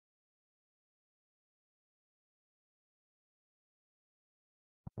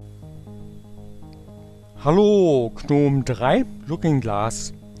Hallo, Gnome3, Looking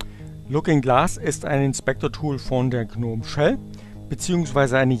Glass. Looking Glass ist ein Inspektor-Tool von der Gnome Shell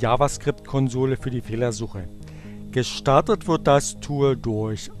bzw. eine JavaScript-Konsole für die Fehlersuche. Gestartet wird das Tool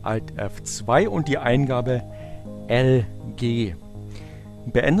durch Alt F2 und die Eingabe LG.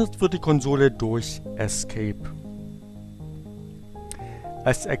 Beendet wird die Konsole durch Escape.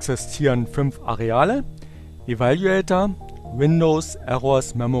 Es existieren 5 Areale: Evaluator, Windows,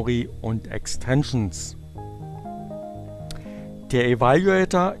 Errors, Memory und Extensions. Der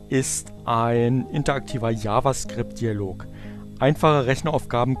Evaluator ist ein interaktiver JavaScript-Dialog. Einfache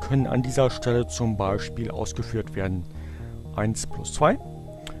Rechenaufgaben können an dieser Stelle zum Beispiel ausgeführt werden. 1 plus 2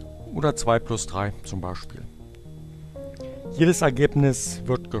 oder 2 plus 3 zum Beispiel. Jedes Ergebnis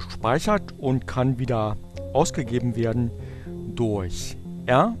wird gespeichert und kann wieder ausgegeben werden durch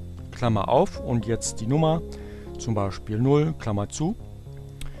R, Klammer auf und jetzt die Nummer, zum Beispiel 0, Klammer zu.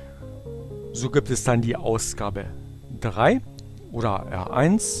 So gibt es dann die Ausgabe 3 oder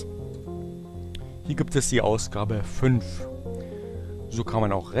R1. Hier gibt es die Ausgabe 5. So kann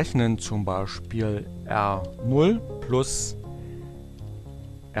man auch rechnen, zum Beispiel R0 plus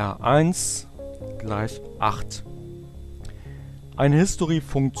R1 gleich 8. Eine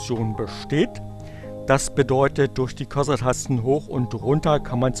History-Funktion besteht. Das bedeutet, durch die Cursor-Tasten hoch und runter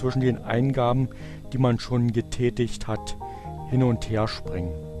kann man zwischen den Eingaben, die man schon getätigt hat, hin und her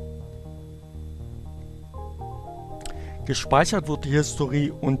springen. Gespeichert wird die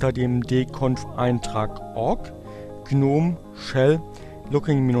History unter dem dconf-Eintrag org gnome shell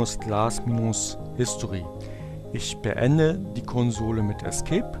looking-glass-history. Ich beende die Konsole mit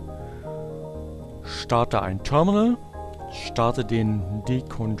Escape, starte ein Terminal, starte den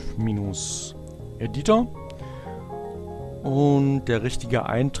dconf-editor und der richtige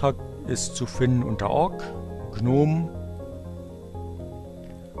Eintrag ist zu finden unter org gnome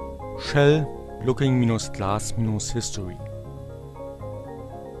shell looking-glass-history.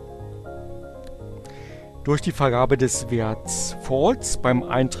 Durch die Vergabe des Werts false beim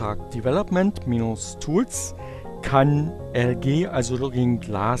Eintrag development-tools kann LG, also Looking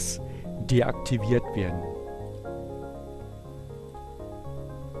Glass, deaktiviert werden.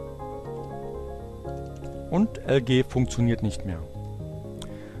 Und LG funktioniert nicht mehr.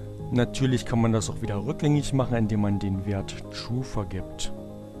 Natürlich kann man das auch wieder rückgängig machen, indem man den Wert True vergibt.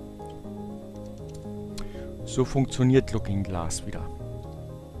 So funktioniert Looking Glass wieder.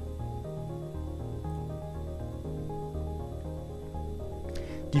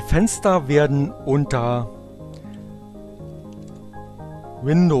 Die Fenster werden unter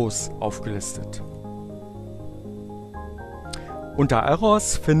Windows aufgelistet. Unter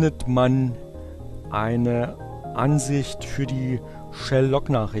Errors findet man eine Ansicht für die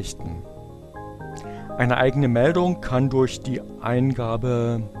Shell-Log-Nachrichten. Eine eigene Meldung kann durch die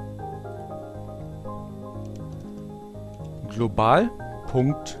Eingabe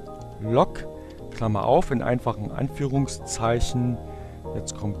global.log, Klammer auf, in einfachen Anführungszeichen,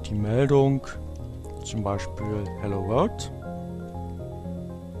 jetzt kommt die Meldung, zum Beispiel Hello World,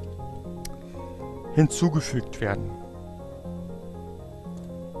 hinzugefügt werden.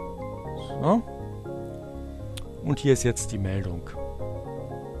 So. Und hier ist jetzt die Meldung.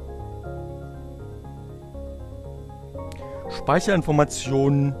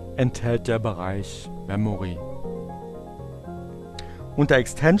 Speicherinformationen enthält der Bereich Memory. Unter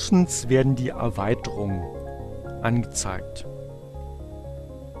Extensions werden die Erweiterungen angezeigt.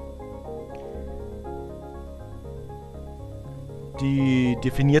 Die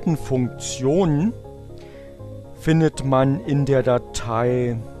definierten Funktionen findet man in der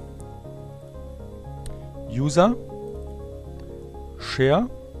Datei User, Share,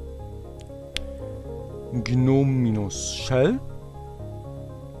 Gnome-Shell,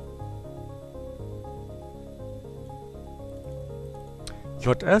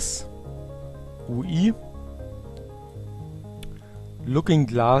 JS, UI,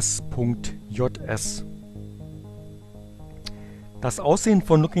 lookingglass.js. Das Aussehen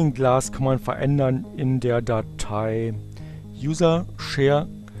von Looking Glass kann man verändern in der Datei User Share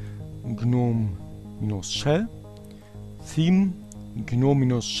Gnome-Shell Theme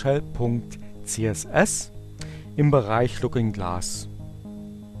Gnome-Shell.css im Bereich Looking Glass.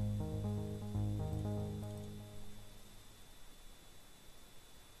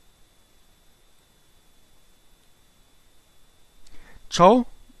 Ciao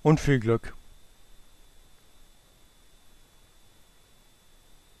und viel Glück!